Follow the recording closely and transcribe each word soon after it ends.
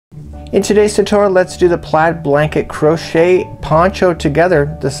In today's tutorial, let's do the plaid blanket crochet poncho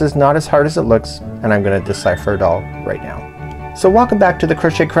together. This is not as hard as it looks, and I'm going to decipher it all right now. So welcome back to the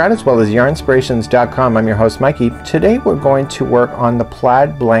Crochet Crowd as well as Yarnspirations.com. I'm your host Mikey. Today we're going to work on the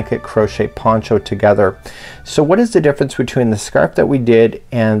plaid blanket crochet poncho together. So what is the difference between the scarf that we did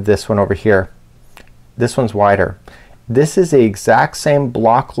and this one over here? This one's wider. This is the exact same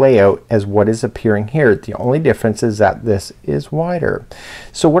block layout as what is appearing here. The only difference is that this is wider.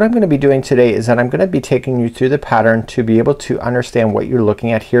 So what I'm going to be doing today is that I'm going to be taking you through the pattern to be able to understand what you're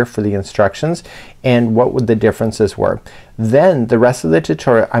looking at here for the instructions and what the differences were. Then the rest of the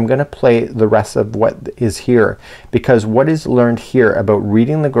tutorial I'm going to play the rest of what is here, because what is learned here about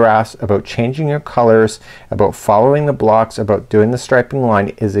reading the graphs, about changing your colors, about following the blocks, about doing the striping line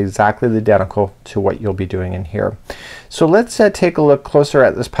is exactly identical to what you'll be doing in here. So let's take a look closer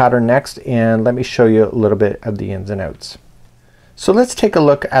at this pattern next, and let me show you a little bit of the ins and outs. So let's take a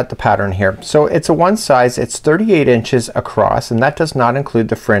look at the pattern here. So it's a one size, it's 38 inches across, and that does not include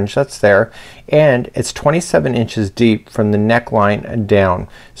the fringe that's there, and it's 27 inches deep from the neckline down.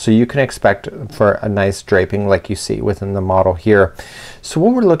 So you can expect for a nice draping like you see within the model here. So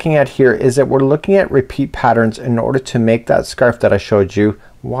what we're looking at here is that we're looking at repeat patterns in order to make that scarf that I showed you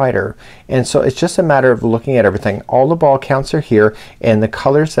wider. And so it's just a matter of looking at everything. All the ball counts are here, and the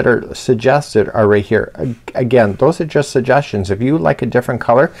colors that are suggested are right here. Again, those are just suggestions. If you like a different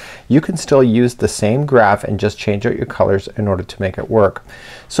color, you can still use the same graph and just change out your colors in order to make it work.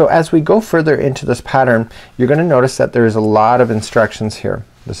 So as we go further into this pattern, you're going to notice that there's a lot of instructions here.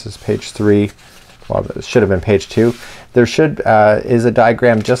 This is page 3. Well, it should have been page 2. There is a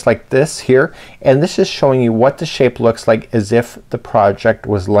diagram just like this here, and this is showing you what the shape looks like as if the project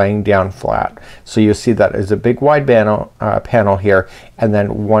was laying down flat. So you see that there's a big wide panel here, and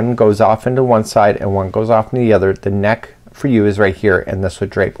then one goes off into one side and one goes off into the other. The neck for you is right here, and this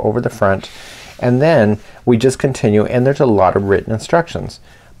would drape over the front, and then we just continue, and there's a lot of written instructions.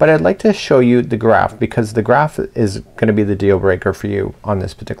 But I'd like to show you the graph, because the graph is going to be the deal breaker for you on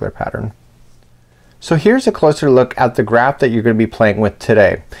this particular pattern. So here's a closer look at the graph that you're going to be playing with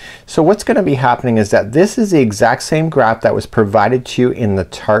today. So what's going to be happening is that this is the exact same graph that was provided to you in the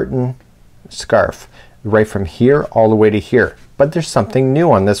tartan scarf, right from here all the way to here. But there's something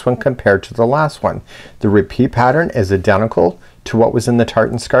new on this one compared to the last one. The repeat pattern is identical to what was in the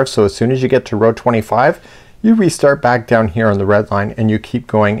tartan scarf, so as soon as you get to row 25, you restart back down here on the red line and you keep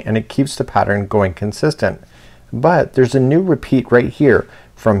going, and it keeps the pattern going consistent. But there's a new repeat right here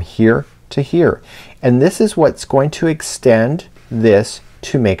from here to here, and this is what's going to extend this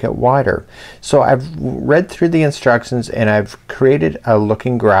to make it wider. So I've read through the instructions, and I've created a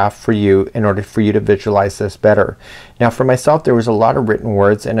looking graph for you in order for you to visualize this better. Now for myself, there was a lot of written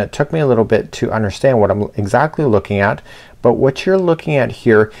words, and it took me a little bit to understand what I'm exactly looking at. But what you're looking at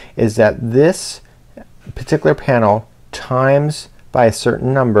here is that this particular panel times by a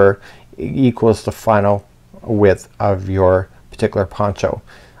certain number equals the final width of your particular poncho.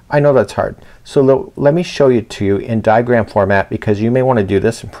 I know that's hard. So let me show you to you in diagram format, because you may want to do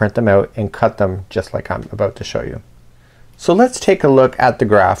this and print them out and cut them just like I'm about to show you. So let's take a look at the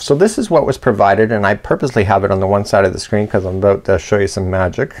graph. So this is what was provided, and I purposely have it on the one side of the screen because I'm about to show you some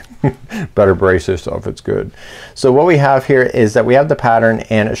magic. Better brace yourself, it's good. So what we have here is that we have the pattern,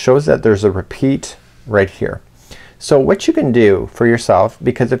 and it shows that there's a repeat right here. So what you can do for yourself,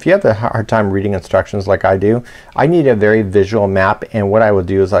 because if you have a hard time reading instructions like I do, I need a very visual map, and what I will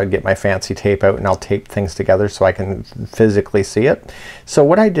do is I'll get my fancy tape out and I'll tape things together so I can physically see it. So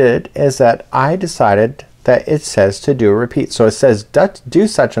what I did is that I decided that it says to do a repeat. So it says do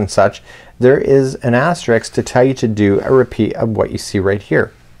such and such. There is an asterisk to tell you to do a repeat of what you see right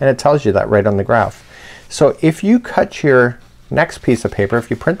here, and it tells you that right on the graph. So if you cut your next piece of paper, if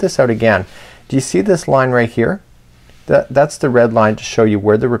you print this out again, do you see this line right here? That's the red line to show you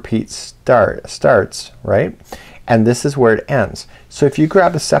where the repeat starts, right? And this is where it ends. So if you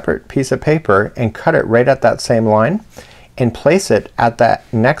grab a separate piece of paper and cut it right at that same line and place it at that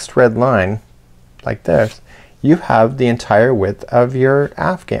next red line like this, you have the entire width of your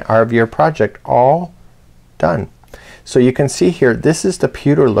afghan, or of your project, all done. So you can see here, this is the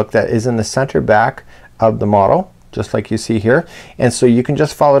pewter look that is in the center back of the model, just like you see here, and so you can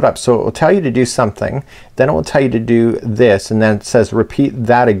just follow it up. So it will tell you to do something, then it will tell you to do this, and then it says repeat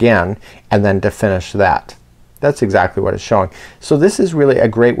that again, and then to finish that. That's exactly what it's showing. So this is really a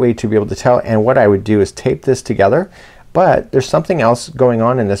great way to be able to tell, and what I would do is tape this together. But there's something else going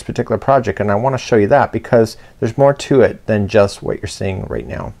on in this particular project, and I want to show you that because there's more to it than just what you're seeing right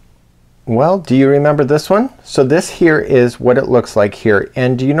now. Well, do you remember this one? So this here is what it looks like here,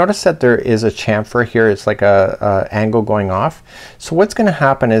 and do you notice that there is a chamfer here? It's like a angle going off. So what's gonna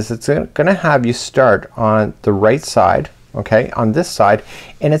happen is it's gonna have you start on the right side, okay, on this side,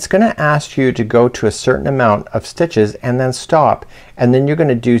 and it's gonna ask you to go to a certain amount of stitches and then stop, and then you're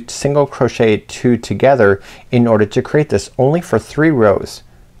gonna do single crochet 2 together in order to create this, only for 3 rows.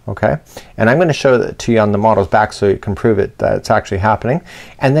 Okay, and I'm going to show that to you on the model's back so you can prove it that it's actually happening,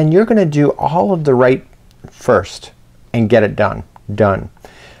 and then you're going to do all of the right first and get it done.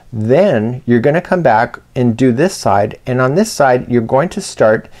 Then you're going to come back and do this side, and on this side you're going to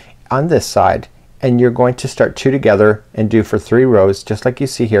start on this side, and you're going to start 2 together and do for 3 rows just like you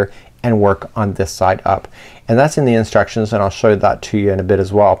see here, and work on this side up, and that's in the instructions, and I'll show that to you in a bit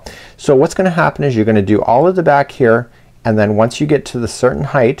as well. So what's going to happen is you're going to do all of the back here, and then once you get to the certain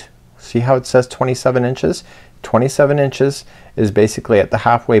height, see how it says 27 inches? 27 inches is basically at the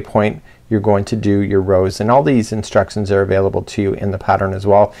halfway point. You're going to do your rows, and all these instructions are available to you in the pattern as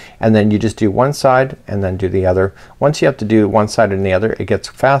well, and then you just do one side and then do the other. Once you have to do one side and the other, it gets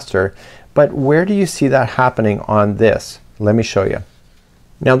faster. But where do you see that happening on this? Let me show you.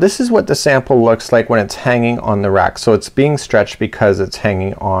 Now this is what the sample looks like when it's hanging on the rack. So it's being stretched because it's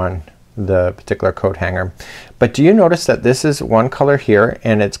hanging on the particular coat hanger. But do you notice that this is one color here,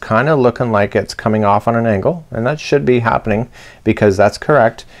 and it's kind of looking like it's coming off on an angle, and that should be happening because that's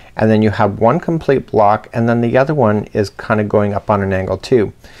correct. And then you have one complete block, and then the other one is kind of going up on an angle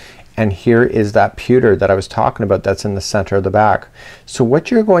too. And here is that pewter that I was talking about that's in the center of the back. So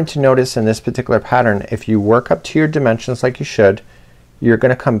what you're going to notice in this particular pattern, if you work up to your dimensions like you should, you're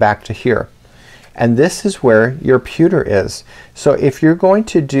going to come back to here. And this is where your pewter is. So if you're going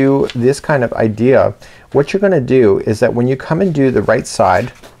to do this kind of idea, what you're going to do is that when you come and do the right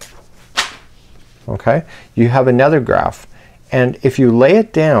side, okay, you have another graph, and if you lay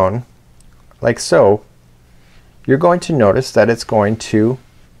it down like so, you're going to notice that it's going to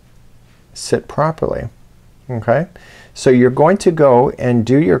sit properly. Okay, so you're going to go and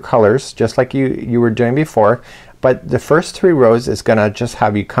do your colors just like you were doing before, but the first 3 rows is gonna just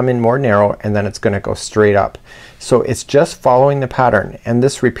have you come in more narrow, and then it's gonna go straight up. So it's just following the pattern, and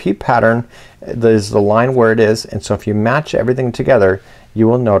this repeat pattern is the line where it is, and so if you match everything together, you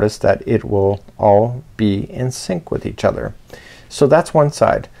will notice that it will all be in sync with each other. So that's one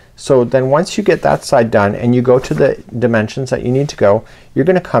side. So then once you get that side done and you go to the dimensions that you need to go, you're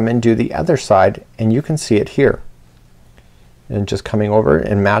gonna come and do the other side, and you can see it here. And just coming over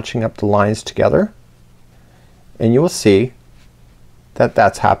and matching up the lines together, and you will see that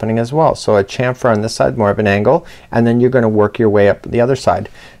that's happening as well. So a chamfer on this side, more of an angle, and then you're going to work your way up the other side.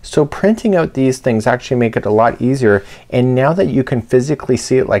 So printing out these things actually make it a lot easier, and now that you can physically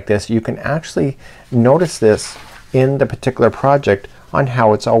see it like this, you can actually notice this in the particular project on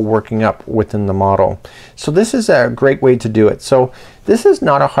how it's all working up within the model. So this is a great way to do it. So this is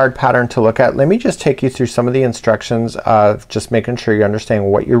not a hard pattern to look at. Let me just take you through some of the instructions of just making sure you understand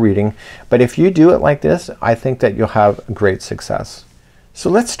what you're reading. But if you do it like this, I think that you'll have great success. So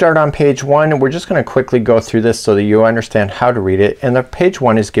let's start on page 1, and we're just going to quickly go through this so that you understand how to read it. And the page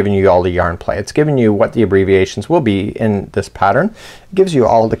 1 is giving you all the yarn play. It's giving you what the abbreviations will be in this pattern. It gives you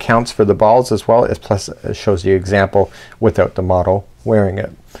all the counts for the balls as well, as plus it shows you example without the model wearing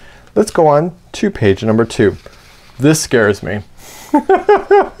it. Let's go on to page number 2. This scares me.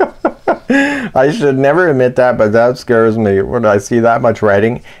 I should never admit that, but that scares me when I see that much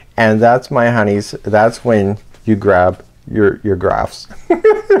writing. And that's, my honeys, that's when you grab your graphs.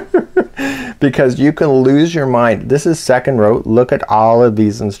 Because you can lose your mind. This is second row. Look at all of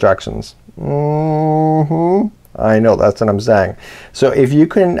these instructions. I know, that's what I'm saying. So if you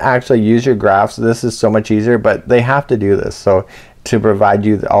can actually use your graphs, this is so much easier, but they have to do this. So to provide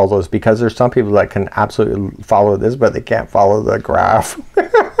you all those, because there's some people that can absolutely follow this, but they can't follow the graph.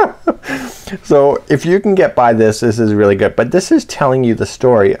 So if you can get by this is really good. But this is telling you the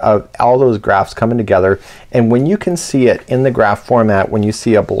story of all those graphs coming together, and when you can see it in the graph format, when you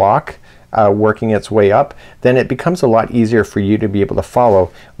see a block working its way up, then it becomes a lot easier for you to be able to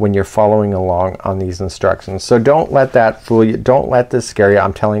follow when you're following along on these instructions. So don't let that fool you. Don't let this scare you.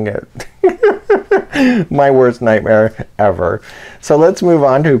 I'm telling you. My worst nightmare ever. So let's move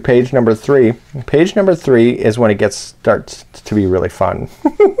on to page number 3. Page number 3 is when it starts to be really fun.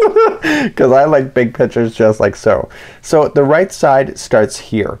 Because I like big pictures just like so. So the right side starts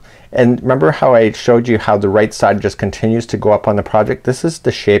here. And remember how I showed you how the right side just continues to go up on the project? This is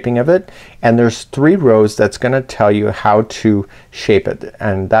the shaping of it, and there's 3 rows that's going to tell you how to shape it,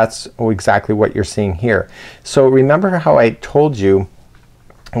 and that's exactly what you're seeing here. So remember how I told you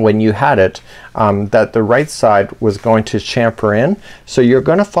when you had it that the right side was going to chamfer in. So you're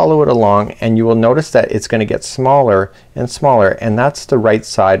going to follow it along and you will notice that it's going to get smaller and smaller, and that's the right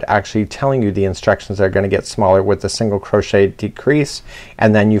side actually telling you the instructions are going to get smaller with a single crochet decrease,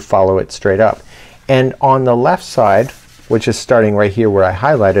 and then you follow it straight up. And on the left side, which is starting right here where I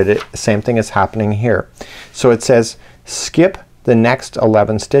highlighted it, same thing is happening here. So it says skip the next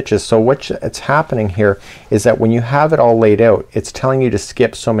 11 stitches. So what's happening here is that when you have it all laid out, it's telling you to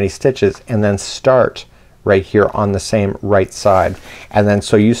skip so many stitches and then start right here on the same right side. And then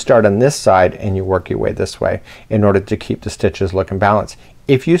so you start on this side and you work your way this way in order to keep the stitches looking balanced.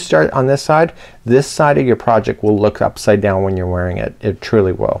 If you start on this side of your project will look upside down when you're wearing it. It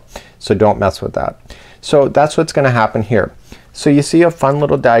truly will. So don't mess with that. So that's what's gonna happen here. So you see a fun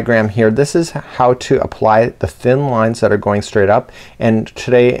little diagram here. This is how to apply the thin lines that are going straight up, and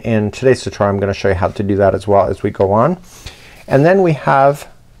in today's tutorial I'm going to show you how to do that as well as we go on. And then we have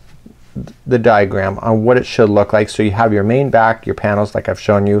the diagram on what it should look like. So you have your main back, your panels like I've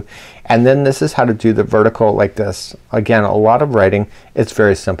shown you, and then this is how to do the vertical like this. Again, a lot of writing. It's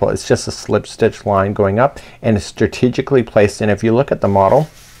very simple. It's just a slip stitch line going up and it's strategically placed, and if you look at the model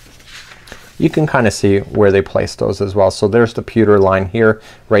you can kind of see where they place those as well. So there's the pewter line here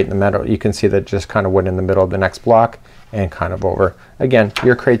right in the middle. You can see that just kind of went in the middle of the next block and kind of over. Again,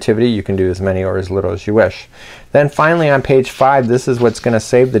 your creativity, you can do as many or as little as you wish. Then finally on page 5, this is what's gonna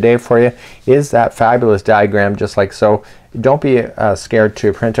save the day for you, is that fabulous diagram just like so. Don't be scared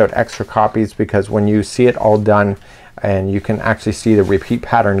to print out extra copies, because when you see it all done and you can actually see the repeat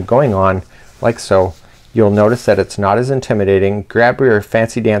pattern going on like so, you'll notice that it's not as intimidating. Grab your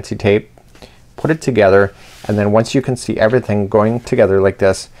fancy dancy tape, put it together, and then once you can see everything going together like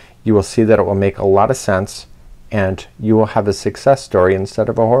this, you will see that it will make a lot of sense and you will have a success story instead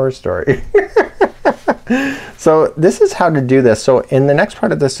of a horror story. So this is how to do this. So in the next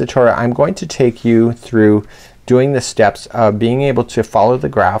part of this tutorial I'm going to take you through doing the steps of being able to follow the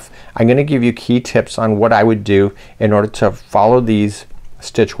graph. I'm going to give you key tips on what I would do in order to follow these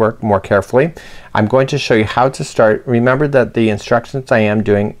stitch work more carefully. I'm going to show you how to start. Remember that the instructions I am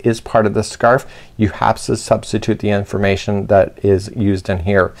doing is part of the scarf. You have to substitute the information that is used in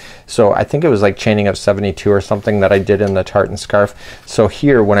here. So I think it was like chaining of 72 or something that I did in the tartan scarf. So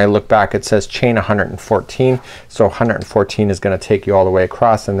here when I look back it says chain 114. So 114 is going to take you all the way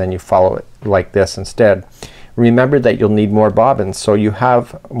across, and then you follow it like this instead. Remember that you'll need more bobbins, so you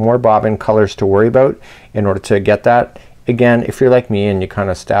have more bobbin colors to worry about in order to get that. Again, if you're like me and you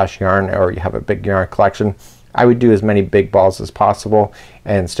kind of stash yarn or you have a big yarn collection, I would do as many big balls as possible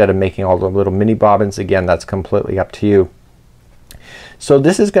instead of making all the little mini bobbins. Again, that's completely up to you. So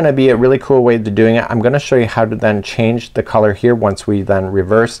this is going to be a really cool way of doing it. I'm going to show you how to then change the color here once we then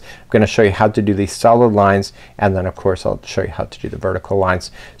reverse. I'm going to show you how to do these solid lines, and then of course I'll show you how to do the vertical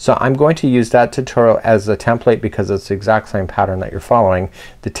lines. So I'm going to use that tutorial as a template because it's the exact same pattern that you're following.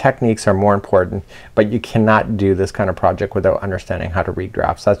 The techniques are more important, but you cannot do this kind of project without understanding how to read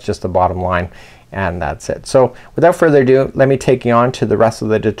graphs. That's just the bottom line. And that's it. So without further ado, let me take you on to the rest of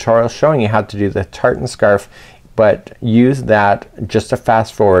the tutorial showing you how to do the tartan scarf, but use that just to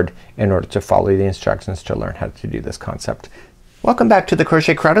fast forward in order to follow the instructions to learn how to do this concept. Welcome back to the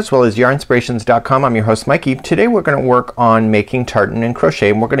Crochet Crowd as well as Yarnspirations.com. I'm your host Mikey. Today we're going to work on making tartan and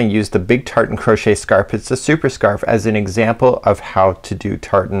crochet, and we're going to use the big tartan crochet scarf. It's the super scarf as an example of how to do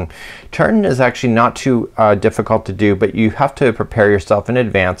tartan. Tartan is actually not too difficult to do, but you have to prepare yourself in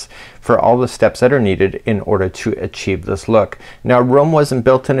advance for all the steps that are needed in order to achieve this look. Now Rome wasn't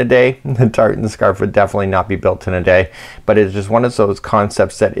built in a day. The tartan scarf would definitely not be built in a day, but it's just one of those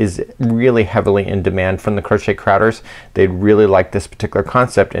concepts that is really heavily in demand from the crochet crowders. They really like this particular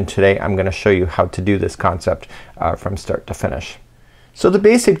concept, and today I'm going to show you how to do this concept from start to finish. So the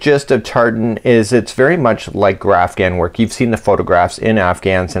basic gist of tartan is it's very much like Afghan work. You've seen the photographs in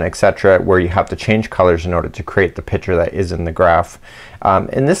Afghans and etc. where you have to change colors in order to create the picture that is in the graph.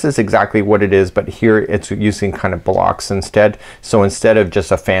 And this is exactly what it is, but here it's using kind of blocks instead. So instead of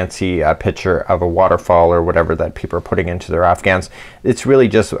just a fancy picture of a waterfall or whatever that people are putting into their Afghans, it's really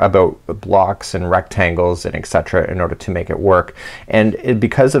just about blocks and rectangles and etc. in order to make it work. And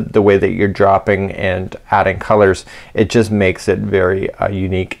because of the way that you're dropping and adding colors, it just makes it very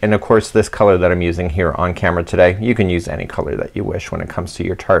unique. And of course this color that I'm using here on camera today, you can use any color that you wish when it comes to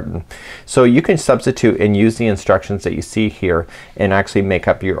your tartan. So you can substitute and use the instructions that you see here and actually actually make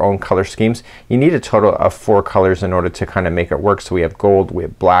up your own color schemes. You need a total of 4 colors in order to kind of make it work. So we have gold, we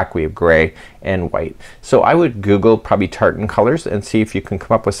have black, we have gray, and white. So I would Google probably tartan colors and see if you can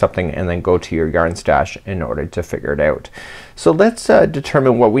come up with something, and then go to your yarn stash in order to figure it out. So let's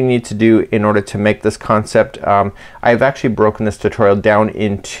determine what we need to do in order to make this concept. I've actually broken this tutorial down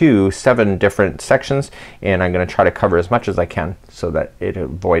into 7 different sections, and I'm gonna try to cover as much as I can so that it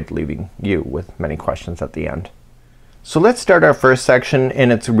avoid leaving you with many questions at the end. So let's start our first section,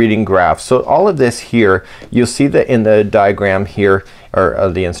 and it's reading graphs. So all of this here, you'll see that in the diagram here,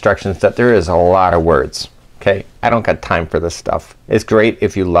 or the instructions, that there is a lot of words. Okay, I don't got time for this stuff. It's great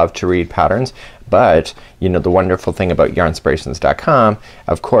if you love to read patterns, but you know the wonderful thing about Yarnspirations.com,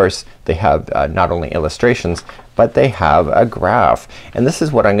 of course, they have not only illustrations, but they have a graph. And this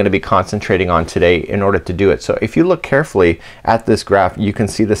is what I'm gonna be concentrating on today in order to do it. So if you look carefully at this graph, you can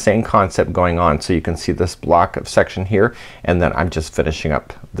see the same concept going on. So you can see this block of section here, and then I'm just finishing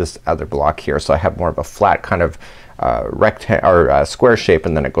up this other block here. So I have more of a flat kind of square shape,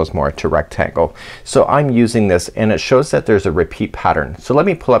 and then it goes more to rectangle. So I'm using this, and it shows that there's a repeat pattern. So let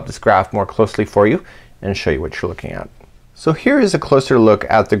me pull up this graph more closely for you and show you what you're looking at. So here is a closer look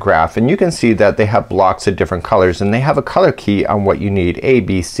at the graph, and you can see that they have blocks of different colors, and they have a color key on what you need: A,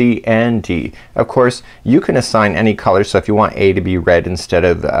 B, C, and D. Of course you can assign any color, so if you want A to be red instead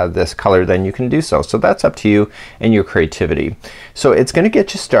of this color, then you can do so. So that's up to you and your creativity. So it's gonna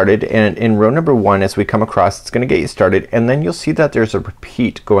get you started, and in row number 1 as we come across, it's gonna get you started, and then you'll see that there's a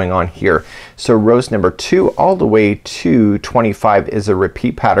repeat going on here. So rows number 2 all the way to 25 is a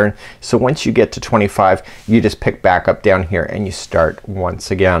repeat pattern. So once you get to 25, you just pick back up down here and you start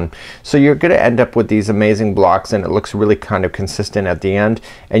once again. So you're gonna end up with these amazing blocks, and it looks really kind of consistent at the end,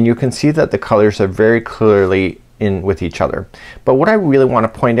 and you can see that the colors are very clearly in with each other. But what I really want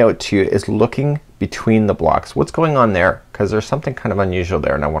to point out to you is looking between the blocks. What's going on there? Because there's something kind of unusual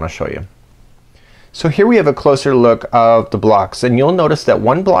there, and I want to show you. So here we have a closer look of the blocks, and you'll notice that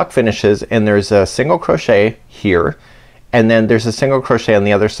one block finishes and there's a single crochet here, and then there's a single crochet on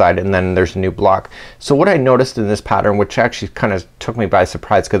the other side, and then there's a new block. So what I noticed in this pattern, which actually kind of took me by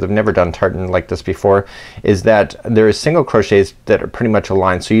surprise because I've never done tartan like this before, is that there is single crochets that are pretty much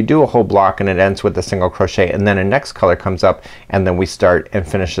aligned. So you do a whole block and it ends with a single crochet, and then a next color comes up, and then we start and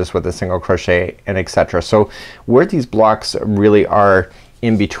finish this with a single crochet, and etc. So where these blocks really are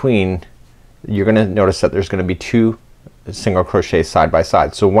in between, you're gonna notice that there's gonna be 2 single crochets side by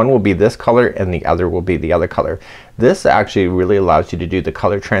side. So one will be this color and the other will be the other color. This actually really allows you to do the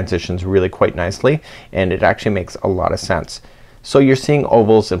color transitions really quite nicely, and it actually makes a lot of sense. So you're seeing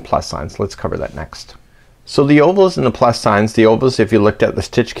ovals and plus signs. Let's cover that next. So the ovals and the plus signs, the ovals, if you looked at the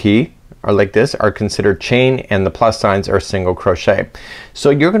stitch key, are like this, are considered chain, and the plus signs are single crochet. So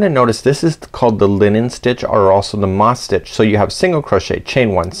you're gonna notice this is called the linen stitch, or also the moss stitch. So you have single crochet,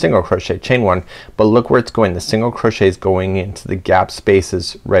 chain 1, single crochet, chain 1, but look where it's going. The single crochet is going into the gap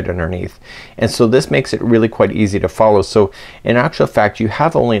spaces right underneath, and so this makes it really quite easy to follow. So in actual fact you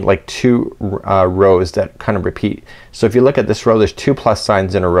have only like 2 rows that kind of repeat. So if you look at this row, there's 2 plus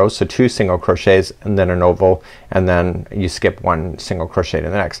signs in a row, so 2 single crochets and then an oval, and then you skip 1 single crochet to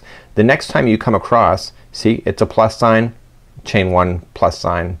the next. The next time you come across, see, it's a plus sign, chain 1, plus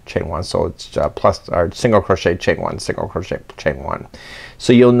sign, chain 1. So it's plus or single crochet, chain 1, single crochet, chain 1.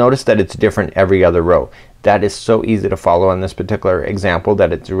 So you'll notice that it's different every other row. That is so easy to follow in this particular example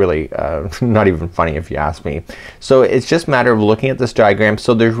that it's really not even funny if you ask me. So it's just a matter of looking at this diagram.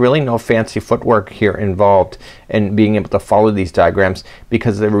 So there's really no fancy footwork here involved in being able to follow these diagrams,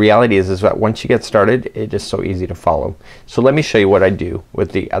 because the reality is that once you get started, it is so easy to follow. So let me show you what I do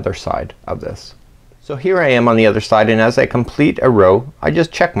with the other side of this. So here I am on the other side, and as I complete a row, I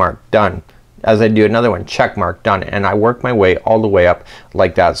just check mark, done. As I do another one, check mark, done, and I work my way all the way up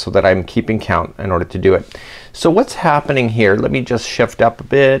like that so that I'm keeping count in order to do it. So what's happening here, let me just shift up a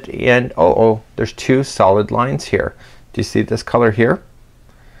bit, and there's 2 solid lines here. Do you see this color here?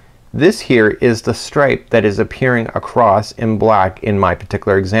 This here is the stripe that is appearing across in black in my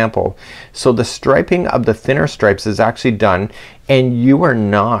particular example. So the striping of the thinner stripes is actually done, and you are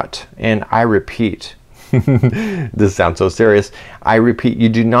not, and I repeat, this sounds so serious, I repeat, you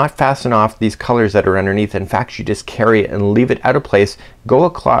do not fasten off these colors that are underneath. In fact, you just carry it and leave it out of place, go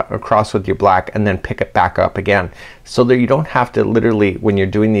across with your black, and then pick it back up again, so that you don't have to literally, when you're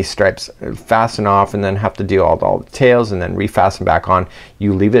doing these stripes, fasten off and then have to do all the tails and then refasten back on.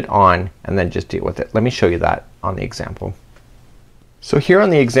 You leave it on and then just deal with it. Let me show you that on the example. So here on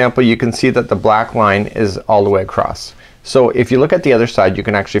the example you can see that the black line is all the way across. So if you look at the other side, you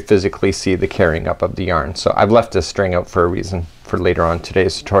can actually physically see the carrying up of the yarn. So I've left this string out for a reason for later on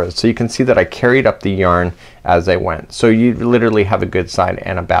today's tutorial. So you can see that I carried up the yarn as I went. So you literally have a good side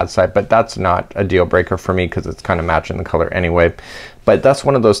and a bad side, but that's not a deal breaker for me because it's kind of matching the color anyway. But that's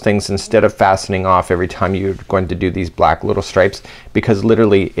one of those things, instead of fastening off every time you're going to do these black little stripes, because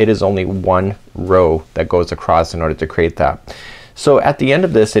literally it is only one row that goes across in order to create that. So at the end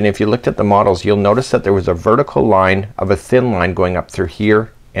of this, and if you looked at the models, you'll notice that there was a vertical line of a thin line going up through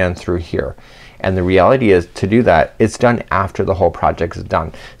here and through here. And the reality is, to do that, it's done after the whole project is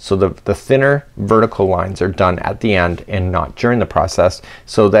done. So the thinner vertical lines are done at the end and not during the process,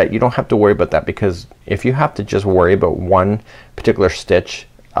 so that you don't have to worry about that, because if you have to just worry about one particular stitch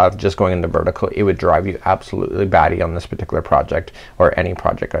of just going in the vertical, it would drive you absolutely batty on this particular project, or any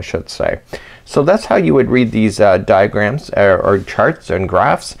project I should say. So that's how you would read these diagrams or charts and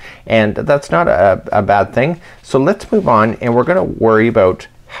graphs, and that's not a bad thing. So let's move on, and we're gonna worry about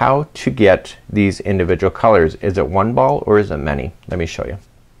how to get these individual colors. Is it one ball or is it many? Let me show you.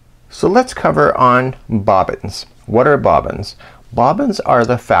 So let's cover on bobbins. What are bobbins? Bobbins are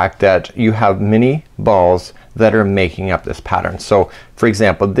the fact that you have many balls that are making up this pattern. So for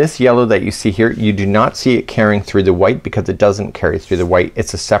example, this yellow that you see here, you do not see it carrying through the white because it doesn't carry through the white.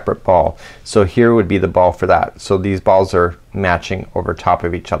 It's a separate ball. So here would be the ball for that. So these balls are matching over top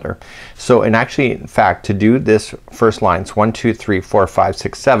of each other. So and actually, in fact, to do this first lines 1 2 3 4 5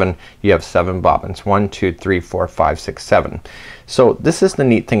 6 7, you have 7 bobbins. 1 2 3 4 5 6 7. So this is the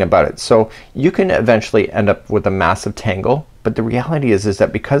neat thing about it. So you can eventually end up with a massive tangle, but the reality is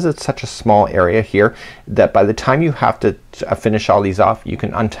that because it's such a small area here, that by the time you have to finish all these off, you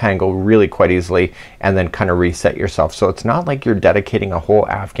can untangle really quite easily and then kind of reset yourself. So it's not like you're dedicating a whole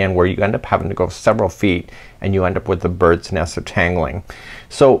afghan where you end up having to go several feet and you end up with the bird's nest of tangling.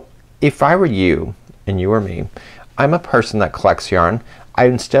 So if I were you and you were me, I'm a person that collects yarn.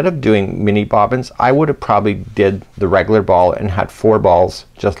 Instead of doing mini bobbins, I would have probably did the regular ball and had 4 balls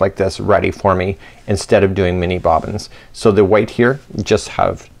just like this ready for me instead of doing mini bobbins. So the white here, just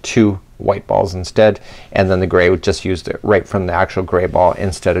have 2 white balls instead, and then the gray would just use it right from the actual gray ball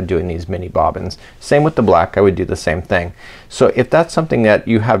instead of doing these mini bobbins. Same with the black, I would do the same thing. So if that's something that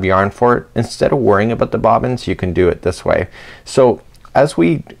you have yarn for, instead of worrying about the bobbins, you can do it this way. So as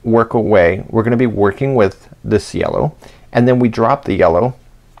we work away, we're gonna be working with this yellow, and then we drop the yellow,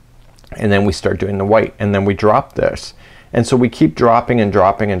 and then we start doing the white, and then we drop this, and so we keep dropping and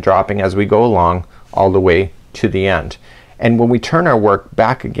dropping and dropping as we go along all the way to the end. And when we turn our work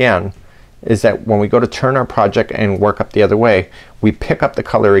back again, is that when we go to turn our project and work up the other way, we pick up the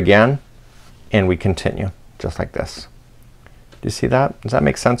color again and we continue just like this. Do you see that? Does that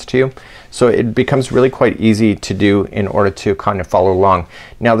make sense to you? So it becomes really quite easy to do in order to kind of follow along.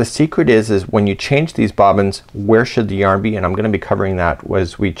 Now the secret is when you change these bobbins, where should the yarn be? And I'm gonna be covering that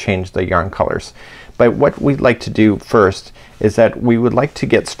as we change the yarn colors. But what we'd like to do first is that we would like to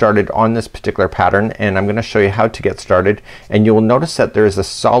get started on this particular pattern, and I'm gonna show you how to get started. And you will notice that there is a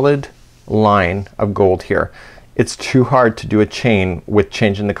solid line of gold here. It's too hard to do a chain with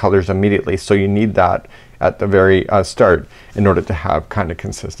changing the colors immediately, so you need that at the very start in order to have kind of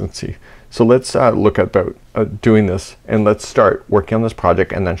consistency. So let's look about doing this, and let's start working on this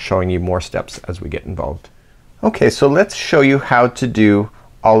project and then showing you more steps as we get involved. Okay, so let's show you how to do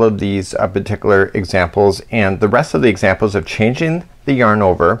all of these particular examples and the rest of the examples of changing the yarn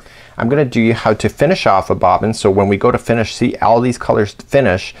over. I'm gonna do you how to finish off a bobbin, so when we go to finish, see all these colors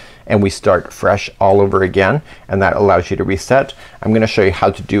finish and we start fresh all over again, and that allows you to reset. I'm gonna show you how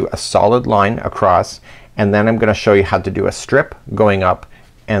to do a solid line across, and then I'm gonna show you how to do a strip going up,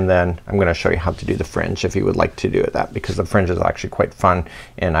 and then I'm gonna show you how to do the fringe if you would like to do that, because the fringe is actually quite fun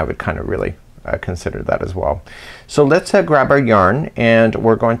and I would kind of really consider that as well. So let's grab our yarn, and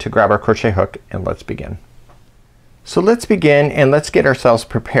we're going to grab our crochet hook, and let's begin. So let's begin and let's get ourselves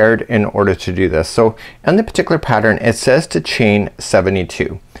prepared in order to do this. So in the particular pattern, it says to chain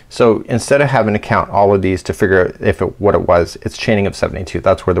 72. So instead of having to count all of these to figure out what it was, it's chaining of 72.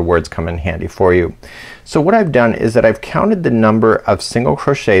 That's where the words come in handy for you. So what I've done is that I've counted the number of single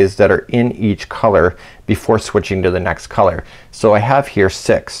crochets that are in each color before switching to the next color. So I have here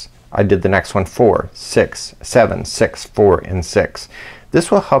 6. I did the next one 4, 6, 7, 6, 4, and 6.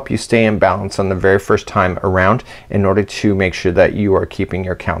 This will help you stay in balance on the very first time around in order to make sure that you are keeping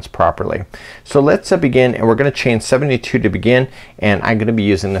your counts properly. So let's begin, and we're gonna chain 72 to begin, and I'm gonna be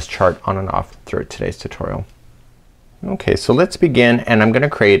using this chart on and off throughout today's tutorial. Okay, so let's begin, and I'm gonna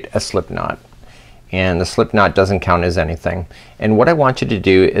create a slip knot, and the slip knot doesn't count as anything. And what I want you to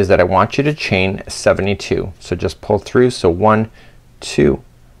do is that I want you to chain 72. So just pull through. So 1, 2,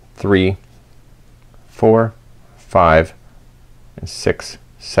 3, 4, 5 and 6,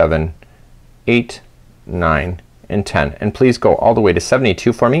 7, 8, 9 and 10. And please go all the way to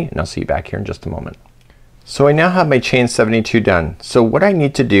 72 for me and I'll see you back here in just a moment. So I now have my chain 72 done. So what I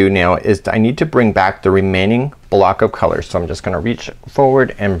need to do now is I need to bring back the remaining block of colors. So I'm just gonna reach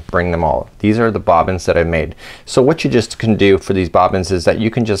forward and bring them all. These are the bobbins that I made. So what you just can do for these bobbins is that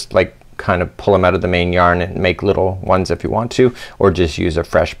you can just like kind of pull them out of the main yarn and make little ones if you want to, or just use a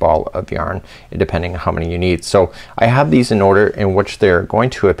fresh ball of yarn depending on how many you need. So I have these in order in which they're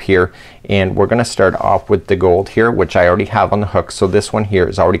going to appear, and we're gonna start off with the gold here, which I already have on the hook. So this one here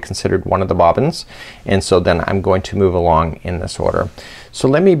is already considered one of the bobbins, and so then I'm going to move along in this order. So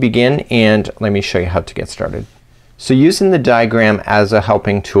let me begin and let me show you how to get started. So using the diagram as a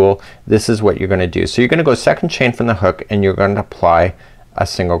helping tool, this is what you're gonna do. So you're gonna go second chain from the hook and you're gonna apply a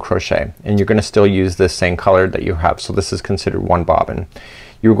single crochet, and you're gonna still use this same color that you have. So this is considered one bobbin.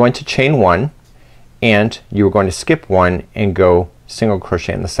 You're going to chain one and you're going to skip one and go single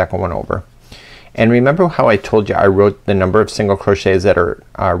crochet in the second one over. And remember how I told you I wrote the number of single crochets that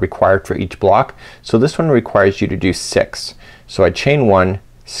are required for each block? So this one requires you to do 6. So I chain one,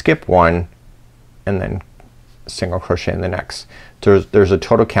 skip one, and then single crochet in the next. There's a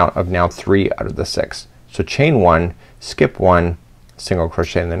total count of now 3 out of the 6. So chain one, skip one, single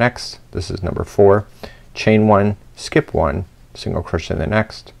crochet in the next. This is number 4. Chain one, skip one, single crochet in the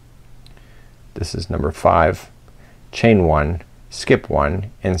next. This is number 5. Chain one, skip one,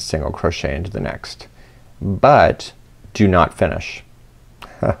 and single crochet into the next. But do not finish.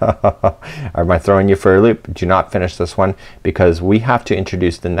 Am I throwing you for a loop? Do not finish this one because we have to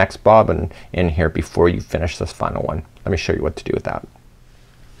introduce the next bobbin in here before you finish this final one. Let me show you what to do with that.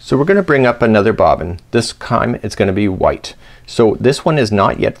 So we're gonna bring up another bobbin. This time it's gonna be white. So this one is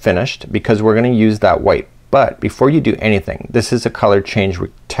not yet finished because we're gonna use that white. But before you do anything, this is a color change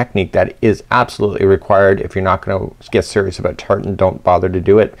technique that is absolutely required. If you're not gonna get serious about tartan, don't bother to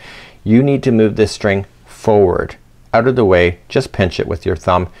do it. You need to move this string forward, out of the way. Just pinch it with your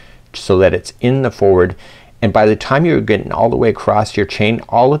thumb so that it's in the forward, and by the time you're getting all the way across your chain,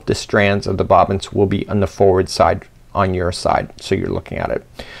 all of the strands of the bobbins will be on the forward side on your side, so you're looking at it.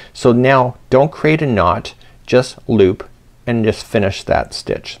 So now don't create a knot, just loop and just finish that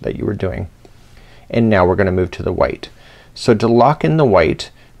stitch that you were doing. And now we're gonna move to the white. So to lock in the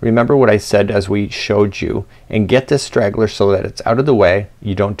white, remember what I said as we showed you, and get this straggler so that it's out of the way.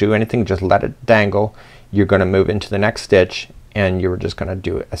 You don't do anything, just let it dangle. You're gonna move into the next stitch and you're just gonna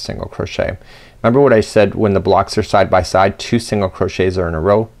do a single crochet. Remember what I said, when the blocks are side by side, 2 single crochets are in a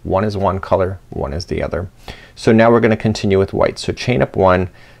row. One is one color, one is the other. So now we're gonna continue with white. So chain up one,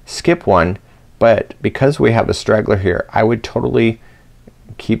 skip one, but because we have a straggler here, I would totally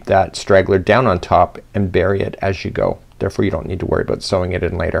keep that straggler down on top and bury it as you go. Therefore you don't need to worry about sewing it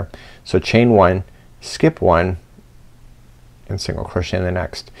in later. So chain one, skip one, and single crochet in the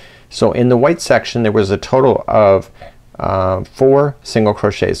next. So in the white section there was a total of 4 single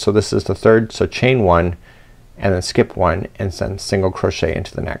crochets. So this is the third. So chain one and then skip one and then single crochet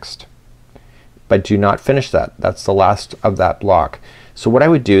into the next. But do not finish that. That's the last of that block. So what I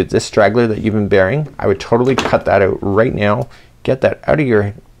would do, this straggler that you've been bearing, I would totally cut that out right now. Get that out of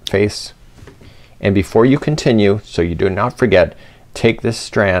your face, and before you continue, so you do not forget, take this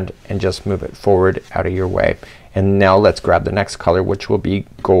strand and just move it forward out of your way. And now let's grab the next color, which will be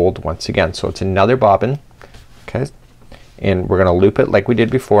gold once again. So it's another bobbin, okay, and we're gonna loop it like we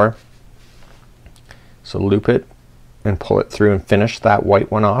did before. So loop it and pull it through and finish that white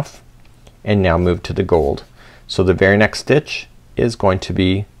one off, and now move to the gold. So the very next stitch is going to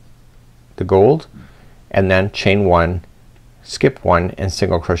be the gold, and then chain one, skip one, and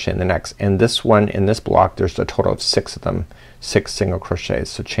single crochet in the next. And this one in this block there's a total of 6 of them, 6 single crochets.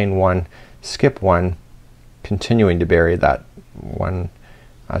 So chain one, skip one, continuing to bury that one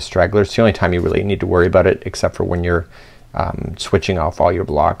straggler. It's the only time you really need to worry about it, except for when you're switching off all your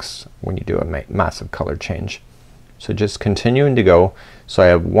blocks when you do a massive color change. So just continuing to go. So I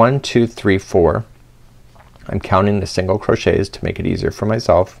have 1, 2, 3, 4. I'm counting the single crochets to make it easier for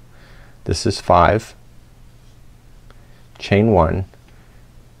myself. This is 5. Chain one,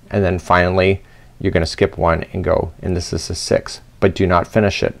 and then finally you're gonna skip one and go, and this is a 6, but do not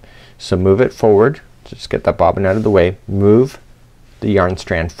finish it. So move it forward, just get that bobbin out of the way, move the yarn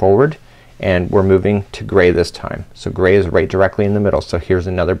strand forward, and we're moving to gray this time. So gray is right directly in the middle. So here's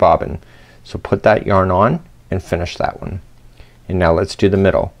another bobbin. So put that yarn on and finish that one. And now let's do the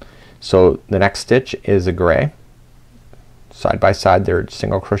middle. So the next stitch is a gray. Side by side they're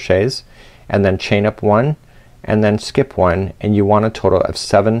single crochets, and then chain up one and then skip one, and you want a total of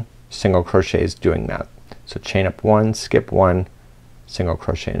 7 single crochets doing that. So chain up one, skip one, single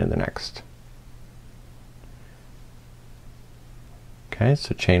crochet into the next. Okay,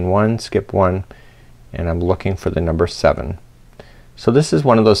 so chain 1, skip 1, and I'm looking for the number 7. So this is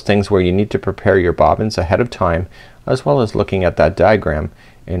one of those things where you need to prepare your bobbins ahead of time, as well as looking at that diagram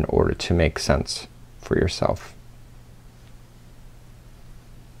in order to make sense for yourself.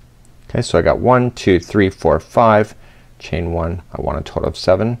 Okay, so I got 1, 2, 3, 4, 5, chain 1. I want a total of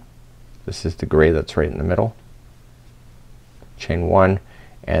 7. This is the gray that's right in the middle. Chain 1,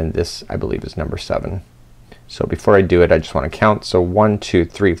 and this I believe is number 7. So before I do it, I just want to count. So 1, 2,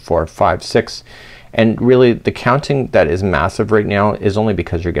 3, 4, 5, 6. And really the counting that is massive right now is only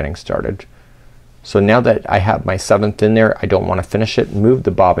because you're getting started. So now that I have my 7th in there, I don't want to finish it. Move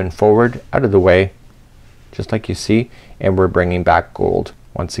the bobbin forward out of the way, just like you see, and we're bringing back gold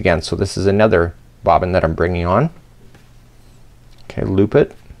once again. So this is another bobbin that I'm bringing on. Okay, loop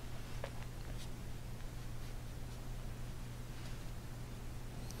it.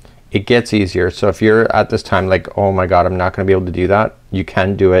 It gets easier. So if you're at this time like, oh my god, I'm not gonna be able to do that, you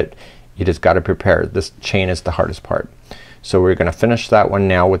can do it. You just got to prepare. This chain is the hardest part. So we're gonna finish that one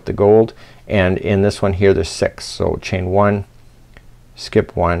now with the gold, and in this one here there's 6. So chain 1,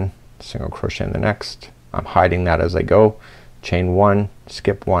 skip 1, single crochet in the next. I'm hiding that as I go. Chain 1,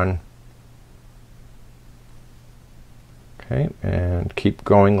 skip 1. Okay, and keep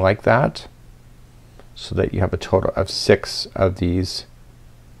going like that so that you have a total of 6 of these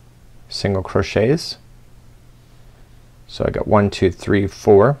single crochets. So I got 1, 2, 3,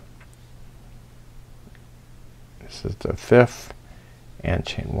 4. This is the 5th, and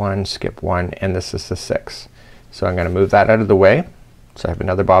chain 1, skip 1, and this is the 6th. So I'm gonna move that out of the way. So I have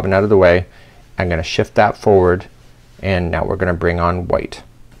another bobbin out of the way. I'm gonna shift that forward, and now we're gonna bring on white.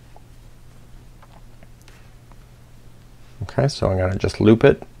 Okay, so I'm gonna just loop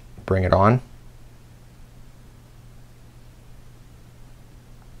it, bring it on.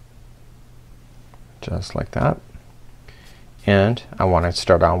 Just like that. And I want to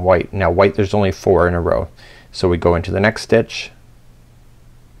start on white. Now white, there's only 4 in a row. So we go into the next stitch.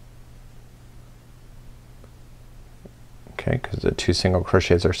 Okay, because the 2 single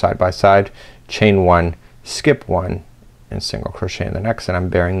crochets are side by side. Chain 1, skip 1, and single crochet in the next, and I'm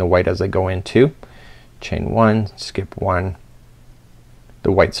bearing the white as I go in too. Chain 1, skip 1.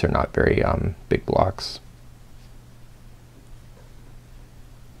 The whites are not very big blocks.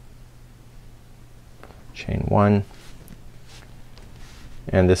 Chain 1,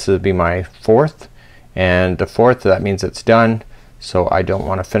 and this will be my 4th, and the 4th, that means it's done. So I don't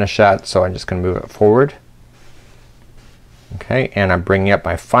want to finish that, so I'm just gonna move it forward. Okay, and I'm bringing up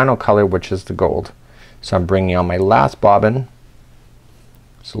my final color, which is the gold. So I'm bringing on my last bobbin,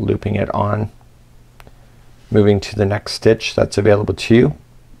 so looping it on, moving to the next stitch that's available to you.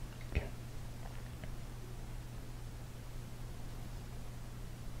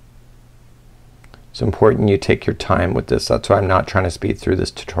 It's important you take your time with this. That's why I'm not trying to speed through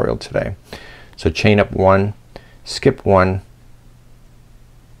this tutorial today. So chain up 1, skip 1,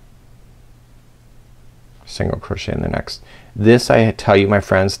 single crochet in the next. This, I tell you my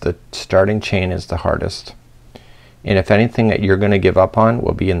friends, the starting chain is the hardest. And if anything that you're gonna give up on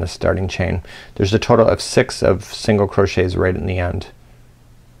will be in the starting chain. There's a total of 6 of single crochets right in the end.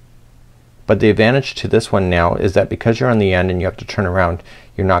 But the advantage to this one now is that because you're on the end and you have to turn around,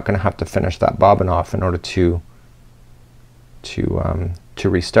 you're not gonna have to finish that bobbin off in order to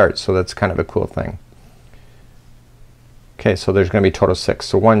restart. So that's kind of a cool thing. Okay, so there's gonna be total 6.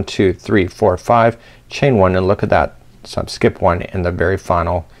 So 1, 2, 3, 4, 5, chain 1, and look at that. So skip 1, and the very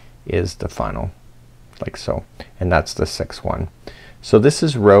final is the final, like so, and that's the 6th one. So this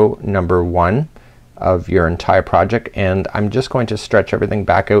is row number 1 of your entire project, and I'm just going to stretch everything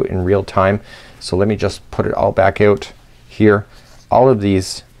back out in real time. So let me just put it all back out here. All of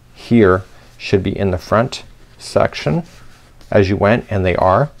these here should be in the front section as you went, and they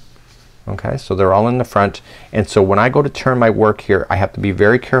are. Okay, so they're all in the front, and so when I go to turn my work here, I have to be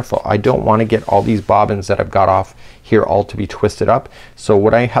very careful. I don't want to get all these bobbins that I've got off here all to be twisted up. So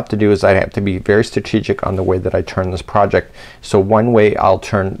what I have to do is I have to be very strategic on the way that I turn this project. So one way I'll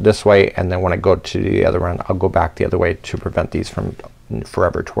turn this way, and then when I go to the other one, I'll go back the other way to prevent these from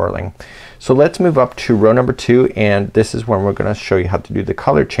forever twirling. So let's move up to row number 2, and this is when we're gonna show you how to do the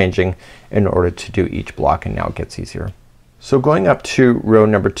color changing in order to do each block, and now it gets easier. So going up to row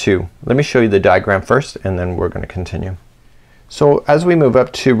number 2, let me show you the diagram first, and then we're gonna continue. So as we move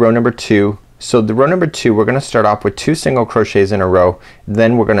up to row number 2, so the row number 2, we're gonna start off with 2 single crochets in a row,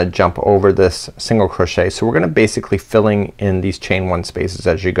 then we're gonna jump over this single crochet. So we're gonna basically filling in these chain 1 spaces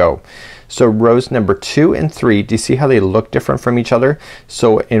as you go. So rows number 2 and 3, do you see how they look different from each other?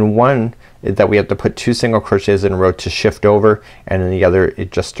 So in one that we have to put 2 single crochets in a row to shift over, and in the other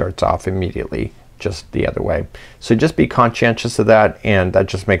it just starts off immediately just the other way. So just be conscientious of that, and that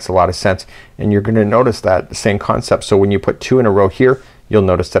just makes a lot of sense. And you're gonna notice that the same concept. So when you put 2 in a row here, you'll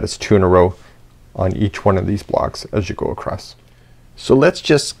notice that it's 2 in a row on each one of these blocks as you go across. So let's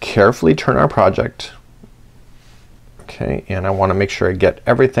just carefully turn our project. Okay, and I wanna make sure I get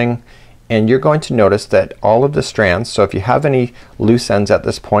everything. And you're going to notice that all of the strands, so if you have any loose ends at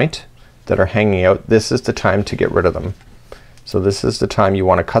this point that are hanging out, this is the time to get rid of them. So this is the time you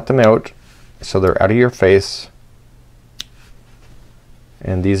want to cut them out so they're out of your face,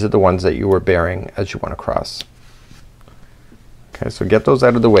 and these are the ones that you were bearing as you went across. Okay, so get those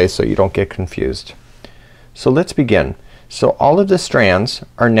out of the way so you don't get confused. So let's begin. So all of the strands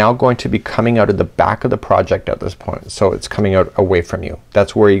are now going to be coming out of the back of the project at this point. So it's coming out away from you.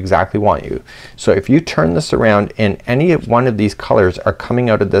 That's where you exactly want you. So if you turn this around and any one of these colors are coming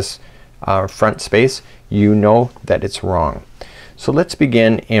out of this front space, you know that it's wrong. So let's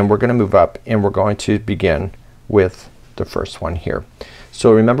begin, and we're gonna move up, and we're going to begin with the first one here.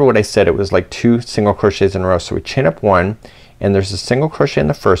 So remember what I said, it was like 2 single crochets in a row. So we chain up 1, and there's a single crochet in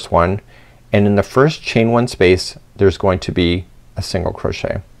the first one, and in the first chain 1 space there's going to be a single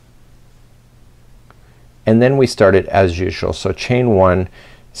crochet. And then we start it as usual. So chain 1,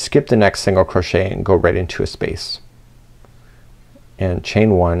 skip the next single crochet and go right into a space. And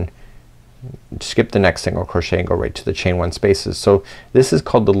chain 1, skip the next single crochet and go right to the chain 1 spaces. So this is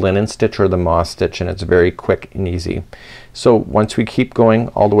called the linen stitch or the moss stitch, and it's very quick and easy. So once we keep going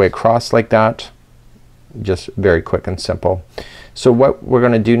all the way across like that, just very quick and simple. So what we're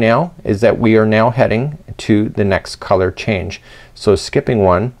gonna do now is that we are now heading to the next color change. So skipping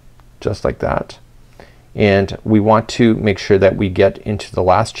 1 just like that, and we want to make sure that we get into the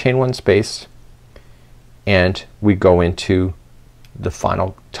last chain 1 space and we go into the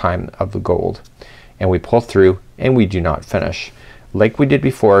final time of the gold, and we pull through and we do not finish. Like we did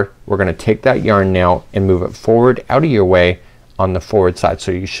before, we're gonna take that yarn now and move it forward out of your way on the forward side,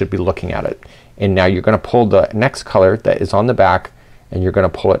 so you should be looking at it. And now you're gonna pull the next color that is on the back, and you're gonna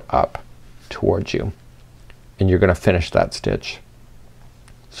pull it up towards you, and you're gonna finish that stitch.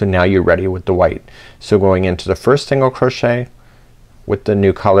 So now you're ready with the white. So going into the first single crochet with the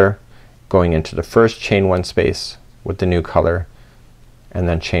new color, going into the first chain 1 space with the new color, and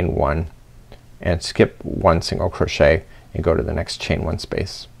then chain 1 and skip 1 single crochet and go to the next chain 1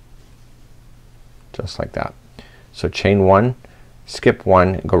 space just like that. So chain 1, skip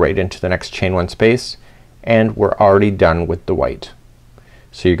 1 and go right into the next chain 1 space, and we're already done with the white.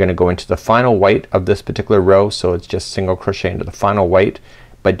 So you're gonna go into the final white of this particular row, so it's just single crochet into the final white,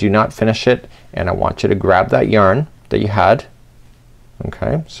 but do not finish it. And I want you to grab that yarn that you had.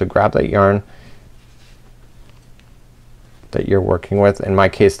 Okay, so grab that yarn that you're working with. In my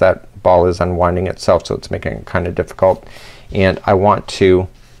case that ball is unwinding itself, so it's making it kind of difficult, and I want to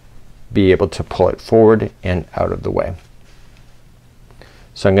be able to pull it forward and out of the way.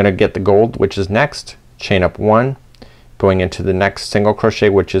 So I'm gonna get the gold, which is next, chain up 1, going into the next single crochet,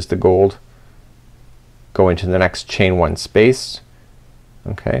 which is the gold, go into the next chain 1 space,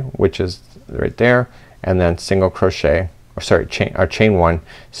 okay, which is right there, and then single crochet, or sorry, chain 1,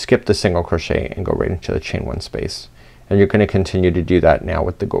 skip the single crochet and go right into the chain 1 space. And you're gonna continue to do that now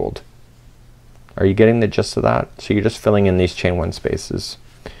with the gold. Are you getting the gist of that? So you're just filling in these chain 1 spaces.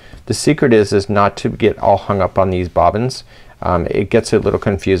 The secret is not to get all hung up on these bobbins. It gets a little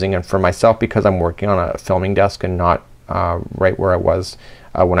confusing, and for myself, because I'm working on a filming desk and not right where I was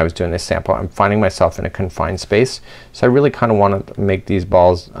when I was doing this sample, I'm finding myself in a confined space. So I really kind of want to make these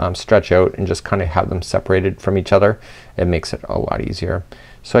balls stretch out and just kind of have them separated from each other. It makes it a lot easier.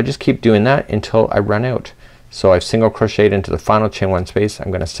 So I just keep doing that until I run out. So I've single crocheted into the final chain 1 space.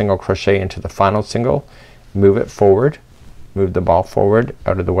 I'm gonna single crochet into the final single, move it forward, move the ball forward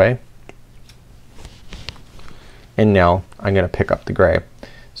out of the way, and now I'm gonna pick up the gray.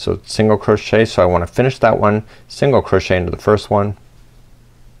 So single crochet, so I want to finish that one, single crochet into the first one,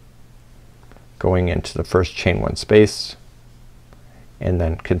 going into the first chain 1 space, and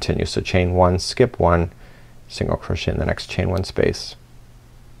then continue. So chain 1, skip 1, single crochet in the next chain 1 space.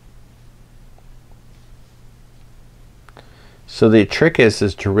 So the trick is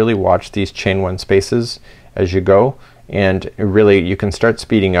to really watch these chain 1 spaces as you go, and really you can start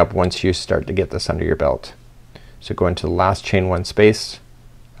speeding up once you start to get this under your belt. So go into the last chain 1 space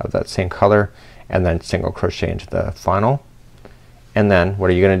of that same color, and then single crochet into the final, and then what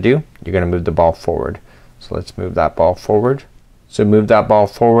are you gonna do? You're gonna move the ball forward. So let's move that ball forward. So move that ball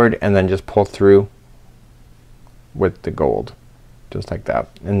forward and then just pull through with the gold just like that,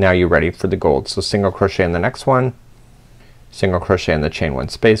 and now you're ready for the gold. So single crochet in the next one, single crochet in the chain 1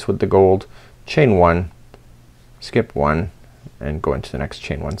 space with the gold, chain 1, skip 1, and go into the next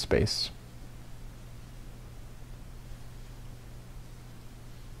chain 1 space.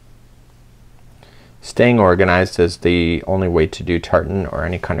 Staying organized is the only way to do tartan or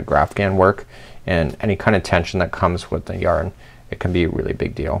any kind of grafghan work, and any kind of tension that comes with the yarn, it can be a really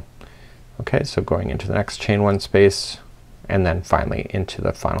big deal. Okay, so going into the next chain one space and then finally into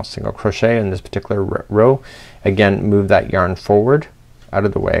the final single crochet in this particular row. Again, move that yarn forward out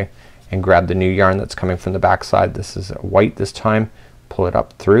of the way and grab the new yarn that's coming from the back side. This is white this time. Pull it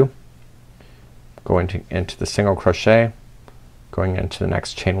up through, go into the single crochet, going into the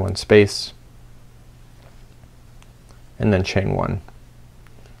next chain one space and then chain one.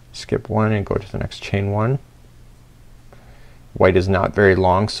 Skip one and go to the next chain one. White is not very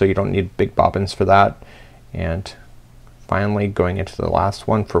long, so you don't need big bobbins for that. And finally going into the last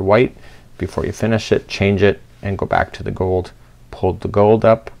one for white, before you finish it, change it and go back to the gold. Pull the gold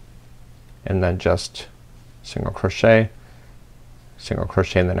up and then just single crochet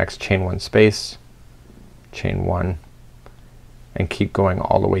in the next chain one space, chain one, and keep going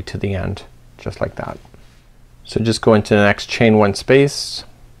all the way to the end just like that. So just go into the next chain one space,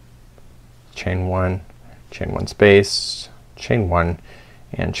 chain one space, chain one,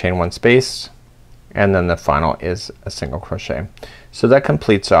 and chain one space, and then the final is a single crochet. So that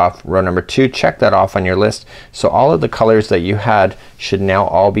completes off row number 2. Check that off on your list. So all of the colors that you had should now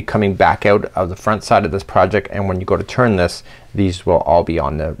all be coming back out of the front side of this project, and when you go to turn this, these will all be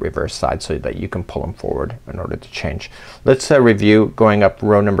on the reverse side so that you can pull them forward in order to change. Let's review going up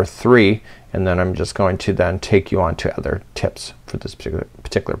row number 3, and then I'm just going to then take you on to other tips for this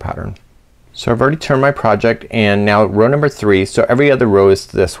particular pattern. So I've already turned my project, and now row number 3, so every other row is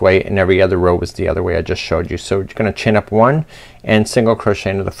this way and every other row is the other way I just showed you. So you're gonna chain up 1 and single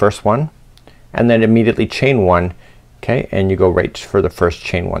crochet into the first one and then immediately chain 1, okay, and you go right for the first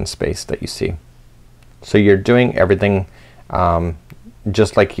chain 1 space that you see. So you're doing everything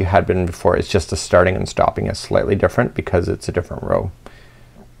just like you had been before. It's just the starting and stopping is slightly different because it's a different row.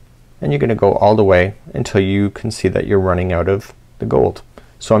 And you're gonna go all the way until you can see that you're running out of the gold.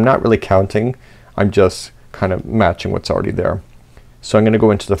 So I'm not really counting, I'm just kind of matching what's already there. So I'm gonna go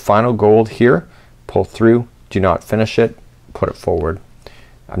into the final gold here, pull through, do not finish it, put it forward.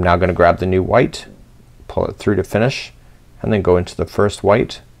 I'm now gonna grab the new white, pull it through to finish, and then go into the first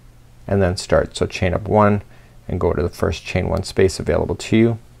white and then start. So chain up 1 and go to the first chain 1 space available to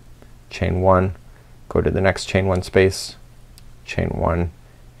you, chain 1, go to the next chain 1 space, chain 1,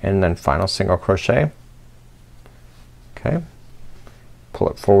 and then final single crochet. Okay, pull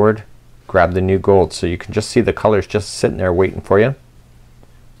it forward, grab the new gold, so you can just see the colors just sitting there waiting for you.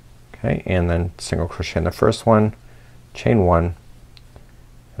 Okay, and then single crochet in the first one, chain 1,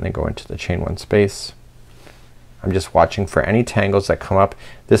 and then go into the chain 1 space. I'm just watching for any tangles that come up.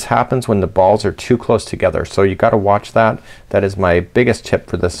 This happens when the balls are too close together, so you gotta watch that. That is my biggest tip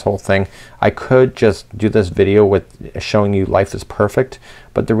for this whole thing. I could just do this video with showing you life is perfect,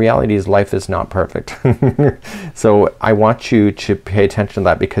 but the reality is life is not perfect. So I want you to pay attention to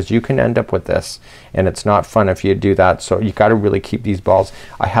that because you can end up with this and it's not fun if you do that. So you gotta really keep these balls.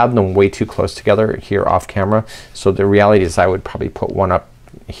 I have them way too close together here off camera, so the reality is I would probably put one up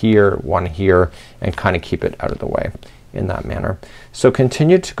here, one here, and kind of keep it out of the way in that manner. So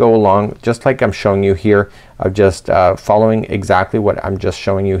continue to go along just like I'm showing you here, of just following exactly what I'm just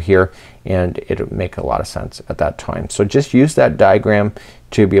showing you here, and it'll make a lot of sense at that time. So just use that diagram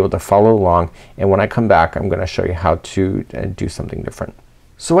to be able to follow along, and when I come back I'm gonna show you how to do something different.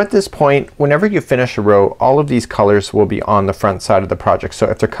 So at this point, whenever you finish a row, all of these colors will be on the front side of the project. So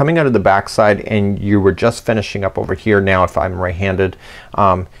if they're coming out of the back side and you were just finishing up over here, now if I'm right-handed,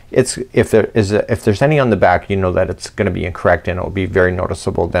 if there's any on the back, you know that it's gonna be incorrect and it will be very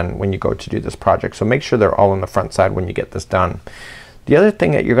noticeable then when you go to do this project. So make sure they're all on the front side when you get this done. The other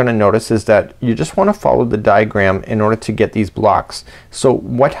thing that you're gonna notice is that you just want to follow the diagram in order to get these blocks. So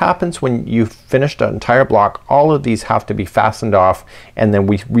what happens when you finished an entire block, all of these have to be fastened off, and then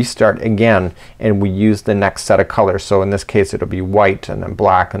we restart again and we use the next set of colors. So in this case it'll be white and then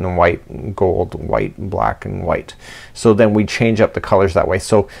black and then white and gold, white and black and white. So then we change up the colors that way.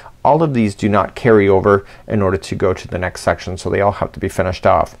 So all of these do not carry over in order to go to the next section, so they all have to be finished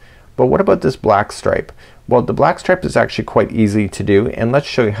off. But what about this black stripe? Well, the black stripe is actually quite easy to do, and let's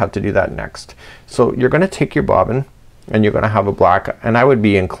show you how to do that next. So you're gonna take your bobbin and you're gonna have a black, and I would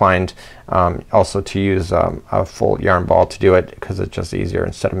be inclined also to use a full yarn ball to do it because it's just easier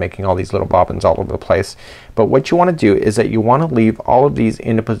instead of making all these little bobbins all over the place. But what you want to do is that you want to leave all of these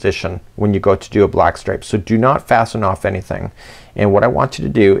into position when you go to do a black stripe. So do not fasten off anything. And what I want you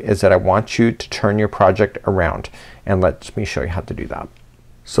to do is that I want you to turn your project around, and let me show you how to do that.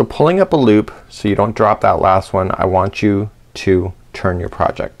 So pulling up a loop so you don't drop that last one, I want you to turn your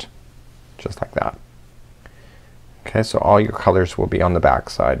project just like that. Okay, so all your colors will be on the back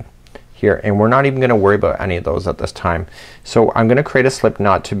side. here, and we're not even going to worry about any of those at this time. So I'm going to create a slip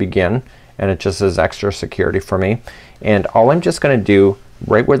knot to begin, and it just is extra security for me. And all I'm just going to do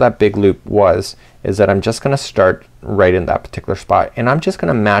right where that big loop was is that I'm just going to start right in that particular spot, and I'm just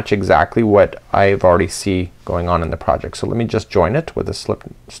going to match exactly what I've already see going on in the project. So let me just join it with a slip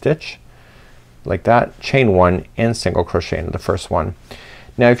stitch like that, chain 1 and single crochet into the first one.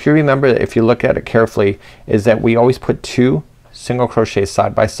 Now if you remember, if you look at it carefully, is that we always put 2 single crochets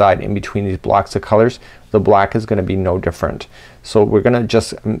side by side in between these blocks of colors. The black is going to be no different. So we're gonna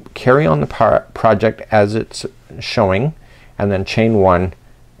just carry on the project as it's showing, and then chain 1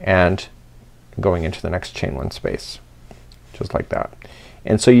 and going into the next chain 1 space, just like that.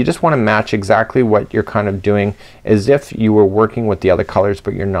 And so you just want to match exactly what you're kind of doing as if you were working with the other colors,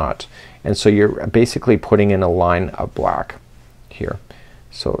 but you're not. And so you're basically putting in a line of black here.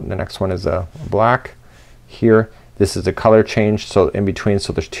 So the next one is a black here. This is a color change, so in between,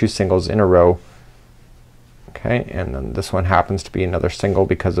 so there's 2 singles in a row. Okay, and then this one happens to be another single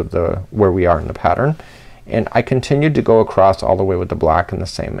because of the where we are in the pattern. And I continued to go across all the way with the black in the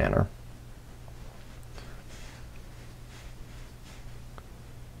same manner.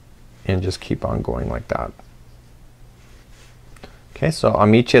 And just keep on going like that. Okay, so I'll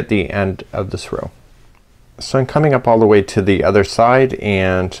meet you at the end of this row. So I'm coming up all the way to the other side,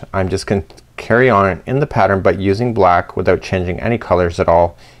 and I'm just going to carry on in the pattern but using black without changing any colors at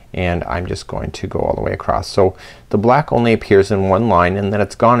all, and I'm just going to go all the way across. So the black only appears in one line and then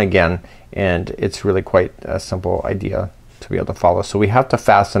it's gone again, and it's really quite a simple idea to be able to follow. So we have to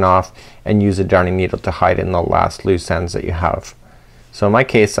fasten off and use a darning needle to hide in the last loose ends that you have. So in my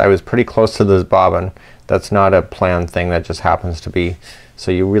case I was pretty close to this bobbin. That's not a planned thing, that just happens to be.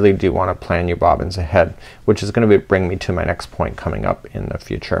 So you really do want to plan your bobbins ahead, which is going to bring me to my next point coming up in the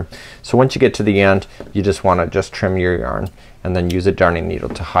future. So once you get to the end, you just want to just trim your yarn and then use a darning needle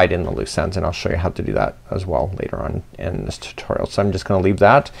to hide in the loose ends, and I'll show you how to do that as well later on in this tutorial. So I'm just going to leave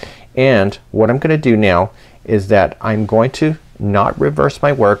that, and what I'm going to do now is that I'm going to not reverse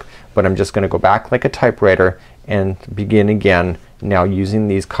my work, but I'm just going to go back like a typewriter and begin again, now using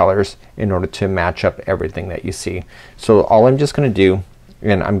these colors in order to match up everything that you see. So all I'm just going to do,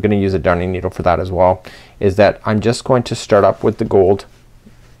 and I'm going to use a darning needle for that as well, is that I'm just going to start up with the gold,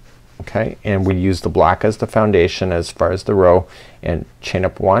 okay, and we use the black as the foundation as far as the row, and chain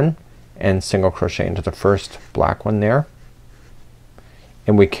up 1 and single crochet into the first black one there,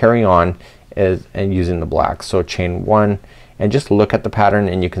 and we carry on and using the black. So chain 1 and just look at the pattern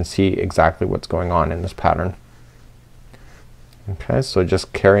and you can see exactly what's going on in this pattern. Okay, so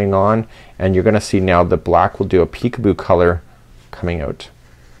just carrying on, and you're gonna see now the black will do a peekaboo color coming out.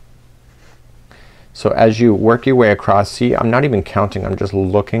 So as you work your way across, see, I'm not even counting, I'm just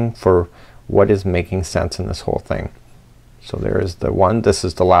looking for what is making sense in this whole thing. So there is the one, this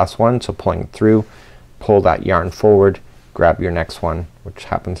is the last one, so pulling through, pull that yarn forward, grab your next one, which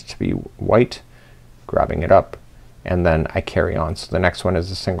happens to be white, grabbing it up, and then I carry on. So the next one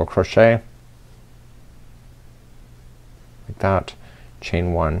is a single crochet like that,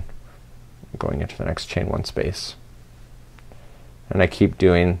 chain 1, going into the next chain 1 space, and I keep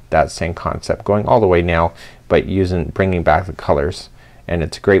doing that same concept, going all the way now, but bringing back the colors, and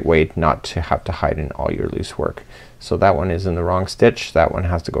it's a great way not to have to hide in all your loose work. So that one is in the wrong stitch, that one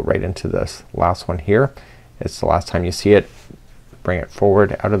has to go right into this last one here. It's the last time you see it. Bring it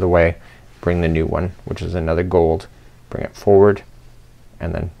forward, out of the way, bring the new one, which is another gold, bring it forward,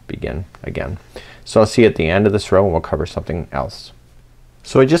 and then begin again. So I'll see you at the end of this row and we'll cover something else.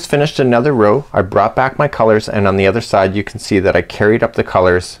 So I just finished another row. I brought back my colors, and on the other side you can see that I carried up the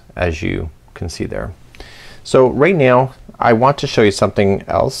colors, as you can see there. So right now I want to show you something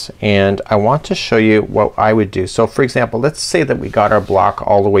else, and I want to show you what I would do. So for example, let's say that we got our block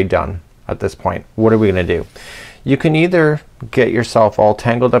all the way done at this point. What are we gonna do? You can either get yourself all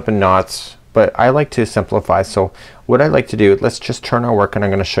tangled up in knots, but I like to simplify. So what I like to do, let's just turn our work and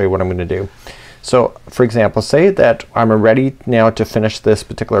I'm gonna show you what I'm gonna do. So for example, say that I'm ready now to finish this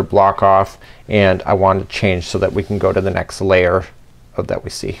particular block off, and I want to change so that we can go to the next layer of that we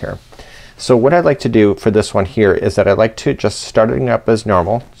see here. So what I'd like to do for this one here is that I like to just starting up as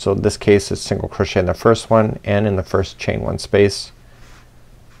normal. So in this case is single crochet in the first one and in the first chain 1 space,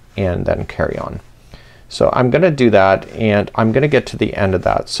 and then carry on. So I'm gonna do that, and I'm gonna get to the end of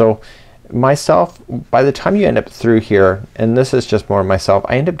that. So myself, by the time you end up through here, and this is just more myself,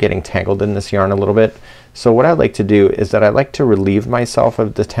 I end up getting tangled in this yarn a little bit. So what I like to do is that I like to relieve myself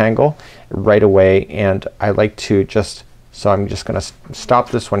of the tangle right away, and I like to just, so I'm just gonna stop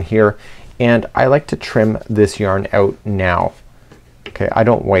this one here, and I like to trim this yarn out now. Okay, I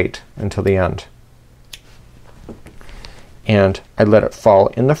don't wait until the end. and I let it fall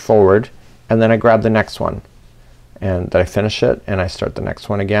in the forward, and then I grab the next one and then I finish it and I start the next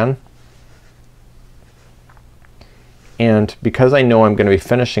one again. And because I know I'm gonna be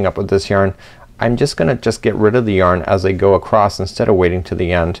finishing up with this yarn, I'm just gonna get rid of the yarn as I go across instead of waiting to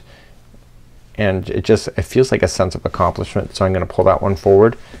the end. And it feels like a sense of accomplishment. So I'm gonna pull that one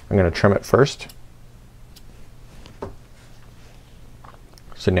forward. I'm gonna trim it first.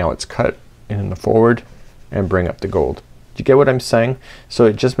 So now it's cut in the forward and bring up the gold. Do you get what I'm saying? So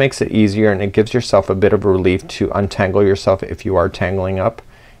it just makes it easier and it gives yourself a bit of a relief to untangle yourself if you are tangling up.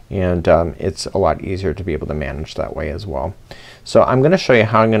 And it's a lot easier to be able to manage that way as well. So I'm gonna show you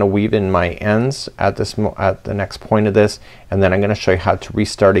how I'm gonna weave in my ends at the next point of this, and then I'm gonna show you how to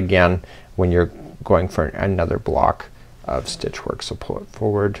restart again when you're going for another block of stitch work. So pull it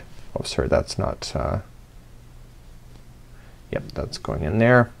forward. Oh sorry, that's not yep, that's going in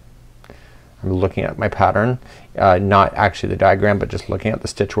there. I'm looking at my pattern, not actually the diagram, but just looking at the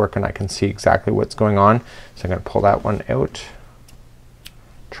stitch work, and I can see exactly what's going on. So I'm gonna pull that one out,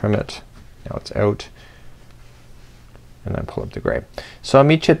 trim it, now it's out, and then pull up the gray. So I'll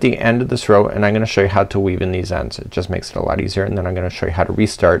meet you at the end of this row and I'm gonna show you how to weave in these ends. It just makes it a lot easier, and then I'm gonna show you how to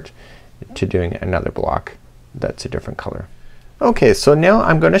restart to doing another block that's a different color. Okay, so now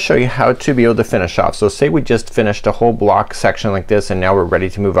I'm gonna show you how to be able to finish off. So say we just finished a whole block section like this and now we're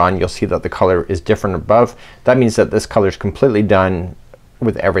ready to move on. You'll see that the color is different above. That means that this color is completely done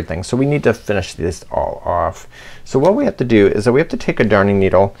with everything. So we need to finish this all off. So what we have to do is that we have to take a darning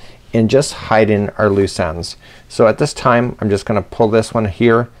needle and just hide in our loose ends. So at this time I'm just gonna pull this one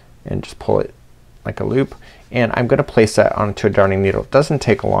here and just pull it like a loop, and I'm gonna place that onto a darning needle. It doesn't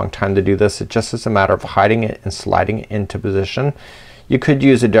take a long time to do this. It just is a matter of hiding it and sliding it into position. You could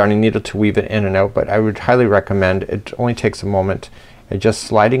use a darning needle to weave it in and out, but I would highly recommend, it only takes a moment, and just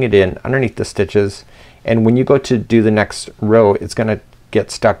sliding it in underneath the stitches, and when you go to do the next row it's gonna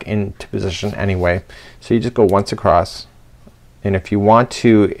get stuck into position anyway. So you just go once across, and if you want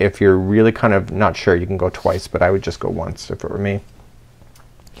to, if you're really kind of not sure, you can go twice, but I would just go once if it were me.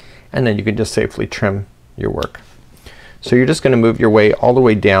 And then you can just safely trim your work. So you're just gonna move your way all the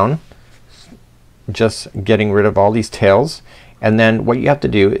way down, just getting rid of all these tails, and then what you have to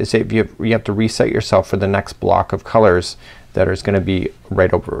do is if you have to reset yourself for the next block of colors that is gonna be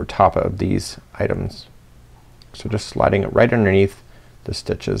right over top of these items. So just sliding it right underneath the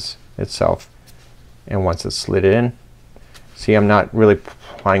stitches itself, and once it's slid in, see I'm not really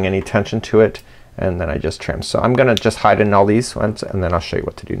applying any tension to it, and then I just trim. So I'm gonna just hide in all these ones and then I'll show you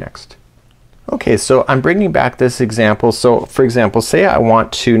what to do next. Okay, so I'm bringing back this example. So for example, say I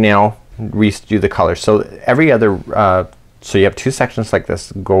want to now redo the color. So every other so you have two sections like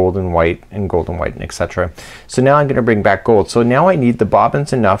this, gold and white and gold and white and etc. So now I'm gonna bring back gold. So now I need the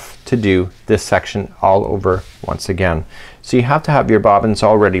bobbins enough to do this section all over once again. So you have to have your bobbins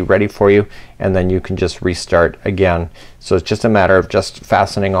already ready for you, and then you can just restart again. So it's just a matter of just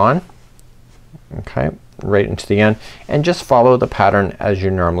fastening on, okay, right into the end, and just follow the pattern as you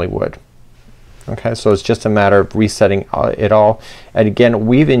normally would. Okay, so it's just a matter of resetting it all, and again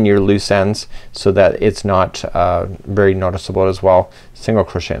weave in your loose ends so that it's not very noticeable as well. Single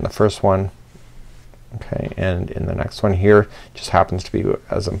crochet in the first one, okay, and in the next one here just happens to be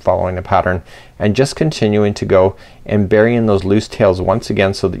as I'm following the pattern, and just continuing to go and bury in those loose tails once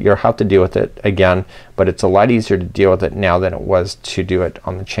again, so that you'll have to deal with it again, but it's a lot easier to deal with it now than it was to do it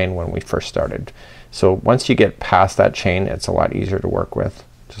on the chain when we first started. So once you get past that chain it's a lot easier to work with,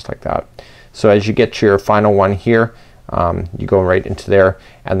 just like that. So as you get to your final one here, you go right into there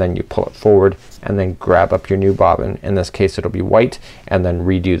and then you pull it forward and then grab up your new bobbin. In this case it'll be white, and then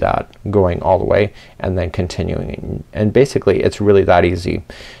redo that going all the way and then continuing, and basically it's really that easy.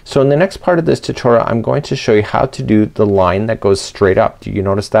 So in the next part of this tutorial I'm going to show you how to do the line that goes straight up. Do you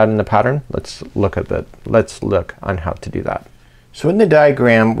notice that in the pattern? Let's look at that. Let's look on how to do that. So in the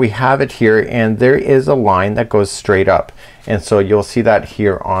diagram we have it here, and there is a line that goes straight up, and so you'll see that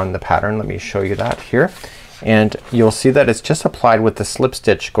here on the pattern. Let me show you that here, and you'll see that it's just applied with the slip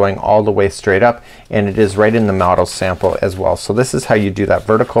stitch going all the way straight up, and it is right in the model sample as well. So this is how you do that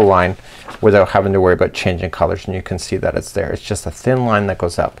vertical line without having to worry about changing colors, and you can see that it's there. It's just a thin line that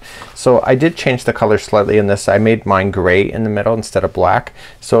goes up. So I did change the color slightly in this. I made mine gray in the middle instead of black.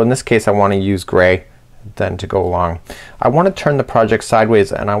 So in this case I want to use gray then to go along. I want to turn the project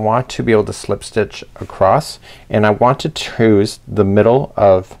sideways, and I want to be able to slip stitch across, and I want to choose the middle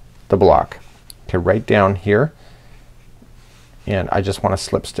of the block. Okay, right down here, and I just want to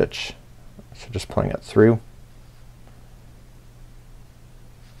slip stitch. So just pulling it through.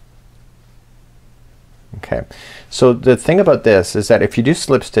 Okay, so the thing about this is that if you do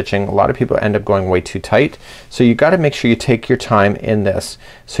slip stitching, a lot of people end up going way too tight. So you got to make sure you take your time in this.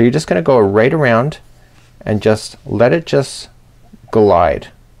 So you're just gonna go right around and just let it just glide.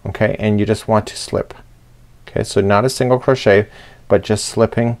 Okay, and you just want to slip. Okay, so not a single crochet, but just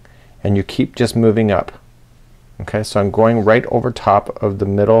slipping, and you keep just moving up. Okay, so I'm going right over top of the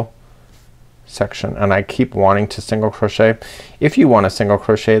middle section, and I keep wanting to single crochet. If you want a single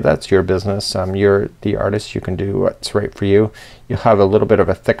crochet, that's your business. You're the artist, you can do what's right for you. You'll have a little bit of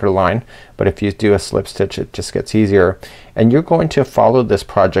a thicker line, but if you do a slip stitch, it just gets easier. And you're going to follow this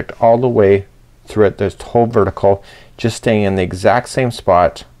project all the way through it, this whole vertical, just staying in the exact same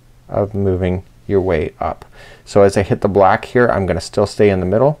spot of moving your way up. So as I hit the black here, I'm gonna still stay in the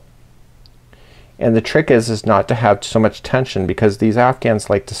middle. And the trick is not to have so much tension, because these Afghans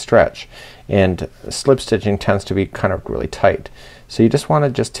like to stretch, and slip stitching tends to be kind of really tight. So you just want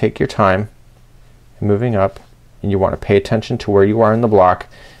to just take your time moving up, and you want to pay attention to where you are in the block,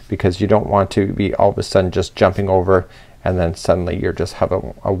 because you don't want to be all of a sudden just jumping over and then suddenly you're just have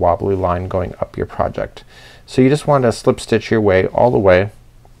a wobbly line going up your project. So you just want to slip stitch your way all the way,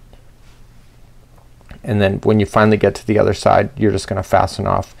 and then when you finally get to the other side, you're just gonna fasten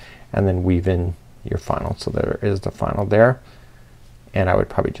off and then weave in your final. So there is the final there, and I would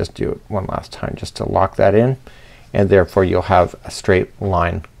probably just do it one last time just to lock that in, and therefore you'll have a straight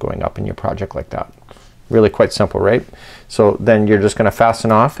line going up in your project like that. Really quite simple, right? So then you're just gonna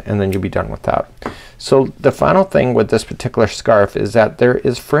fasten off, and then you'll be done with that. So the final thing with this particular scarf is that there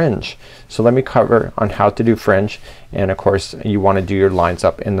is fringe. So let me cover on how to do fringe, and of course you want to do your lines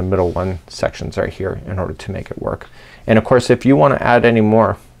up in the middle one sections right here in order to make it work. And of course if you want to add any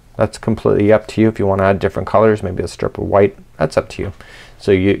more, that's completely up to you. If you want to add different colors, maybe a strip of white, that's up to you.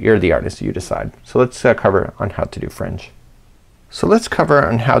 So you're the artist, you decide. So let's cover on how to do fringe. So let's cover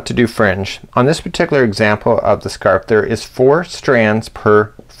on how to do fringe. On this particular example of the scarf, there is 4 strands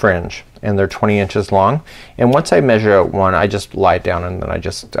per fringe, and they're 20 inches long. And once I measure out one, I just lie it down and then I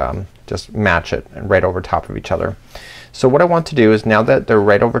just match it right over top of each other. So what I want to do is, now that they're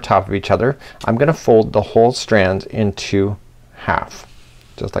right over top of each other, I'm gonna fold the whole strand into half,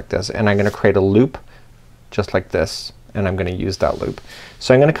 just like this, and I'm gonna create a loop just like this, and I'm gonna use that loop.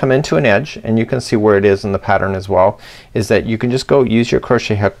 So I'm gonna come into an edge, and you can see where it is in the pattern as well, is that you can just go use your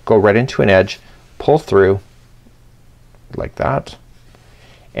crochet hook, go right into an edge, pull through like that,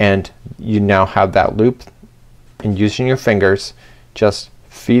 and you now have that loop, and using your fingers just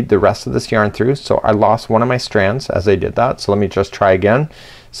feed the rest of this yarn through. So I lost one of my strands as I did that, so let me just try again.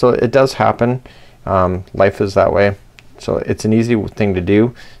 So it does happen, life is that way. So it's an easy thing to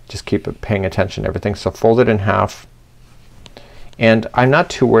do, just keep paying attention to everything. So fold it in half, and I'm not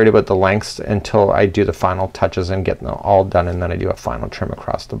too worried about the lengths until I do the final touches and get them all done, and then I do a final trim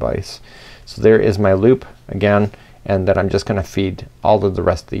across the vise. So there is my loop again, and then I'm just gonna feed all of the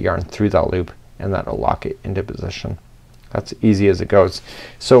rest of the yarn through that loop, and that'll lock it into position. That's easy as it goes.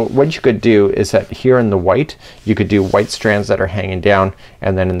 So what you could do is that here in the white, you could do white strands that are hanging down,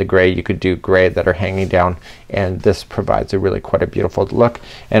 and then in the gray you could do gray that are hanging down, and this provides a really quite a beautiful look.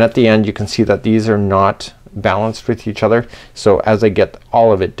 And at the end you can see that these are not balanced with each other. So as I get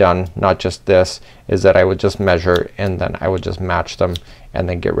all of it done, not just this, is that I would just measure, and then I would just match them, and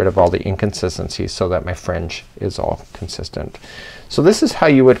then get rid of all the inconsistencies so that my fringe is all consistent. So this is how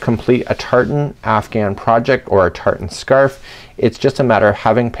you would complete a tartan Afghan project or a tartan scarf. It's just a matter of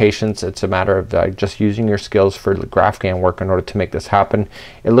having patience. It's a matter of just using your skills for the Afghan work in order to make this happen.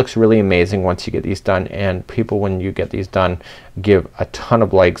 It looks really amazing once you get these done, and people, when you get these done, give a ton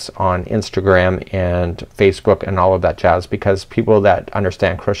of likes on Instagram and Facebook and all of that jazz, because people that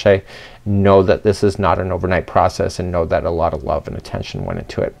understand crochet know that this is not an overnight process, and know that a lot of love and attention went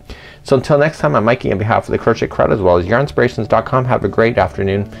into it. So until next time, I'm Mikey on behalf of the Crochet Crowd as well as Yarnspirations.com. Have a great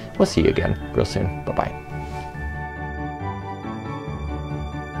afternoon. We'll see you again real soon. Bye bye.